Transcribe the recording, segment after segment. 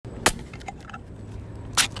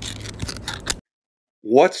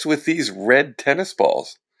What's with these red tennis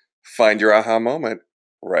balls? Find your aha moment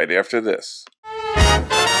right after this.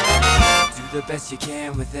 Do the best you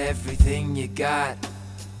can with everything you got.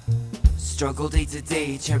 Struggle day to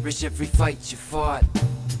day, cherish every fight you fought.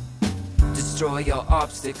 Destroy your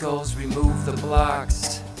obstacles, remove the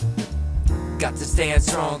blocks. Got to stand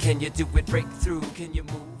strong, can you do it, break through, can you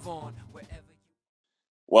move on wherever you...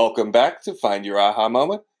 Welcome back to Find Your Aha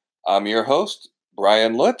Moment. I'm your host,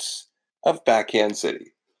 Brian Lutz of Backhand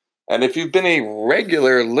City. And if you've been a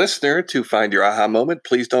regular listener to Find Your Aha Moment,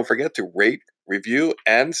 please don't forget to rate, review,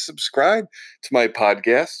 and subscribe to my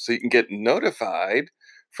podcast so you can get notified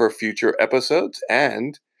for future episodes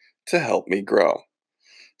and to help me grow.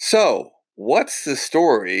 So, what's the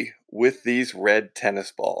story with these red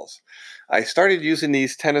tennis balls? I started using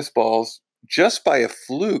these tennis balls just by a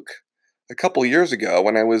fluke a couple years ago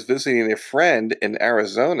when I was visiting a friend in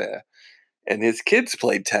Arizona, and his kids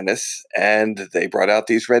played tennis and they brought out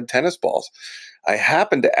these red tennis balls. I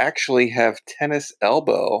happened to actually have tennis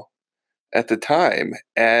elbow at the time,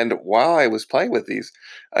 and while I was playing with these,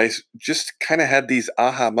 just kind of had these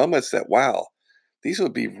aha moments that, wow, these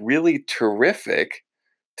would be really terrific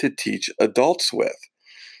to teach adults with.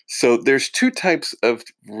 So there's two types of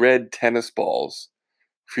red tennis balls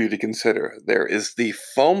for you to consider. There is the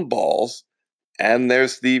foam balls and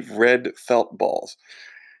there's the red felt balls.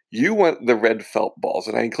 You want the red felt balls,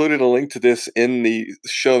 and I included a link to this in the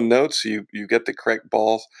show notes so you get the correct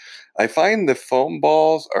balls. I find the foam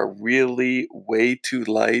balls are really way too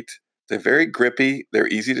light. They're very grippy. They're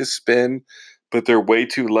easy to spin, but they're way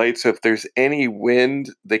too light. So if there's any wind,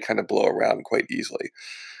 they kind of blow around quite easily.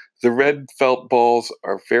 The red felt balls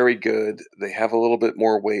are very good. They have a little bit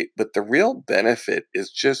more weight, but the real benefit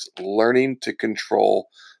is just learning to control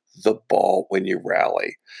the ball when you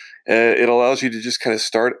rally. It allows you to just kind of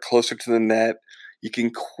start closer to the net. You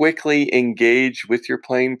can quickly engage with your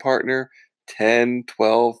playing partner, 10,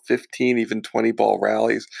 12, 15, even 20 ball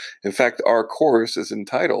rallies. In fact, our course is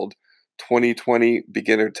entitled 2020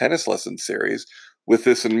 Beginner Tennis Lesson Series with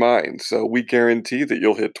this in mind. So we guarantee that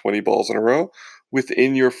you'll hit 20 balls in a row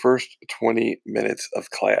within your first 20 minutes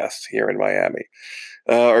of class here in Miami.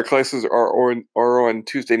 Our classes are on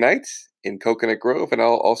Tuesday nights in Coconut Grove, and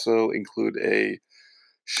I'll also include a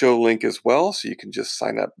show link as well, so you can just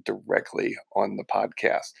sign up directly on the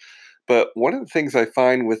podcast. But one of the things I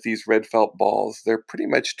find with these red felt balls, they're pretty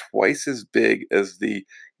much twice as big as the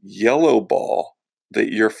yellow ball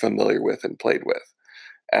that you're familiar with and played with.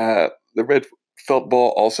 The red felt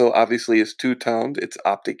ball also obviously is two-toned. It's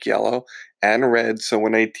optic yellow and red. So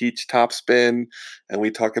when I teach topspin and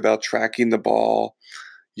we talk about tracking the ball,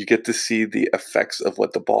 you get to see the effects of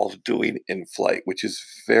what the ball's doing in flight, which is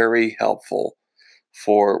very helpful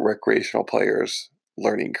for recreational players'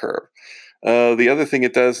 learning curve. The other thing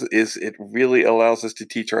it does is it really allows us to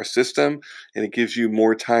teach our system, and it gives you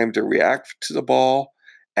more time to react to the ball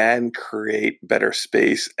and create better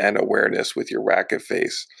space and awareness with your racket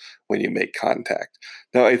face when you make contact.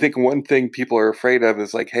 Now, I think one thing people are afraid of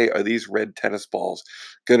is like, hey, are these red tennis balls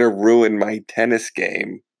going to ruin my tennis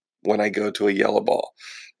game when I go to a yellow ball?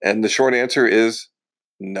 And the short answer is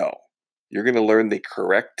no. You're going to learn the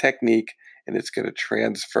correct technique, and it's going to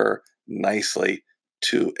transfer nicely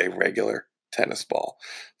to a regular tennis ball.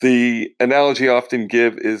 The analogy I often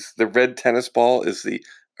give is the red tennis ball is the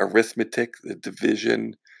arithmetic, the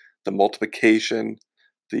division, the multiplication,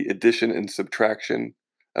 the addition and subtraction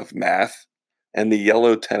of math. And the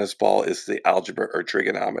yellow tennis ball is the algebra or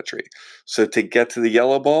trigonometry. So to get to the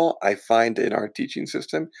yellow ball, I find in our teaching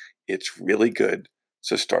system, it's really good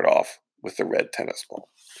to start off with the red tennis ball.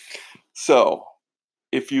 So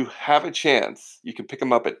if you have a chance, you can pick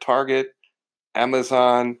them up at Target,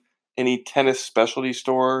 Amazon, any tennis specialty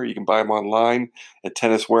store. You can buy them online at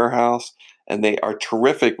Tennis Warehouse, and they are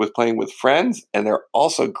terrific with playing with friends, and they're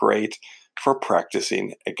also great for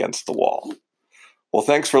practicing against the wall. Well,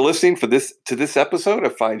 thanks for listening to this episode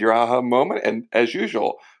of Find Your Aha Moment, and as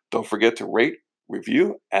usual, don't forget to rate,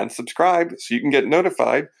 review, and subscribe so you can get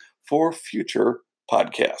notified for future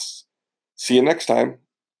podcasts. See you next time.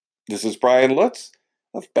 This is Brian Lutz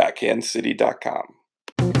of BackhandCity.com.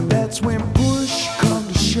 That's when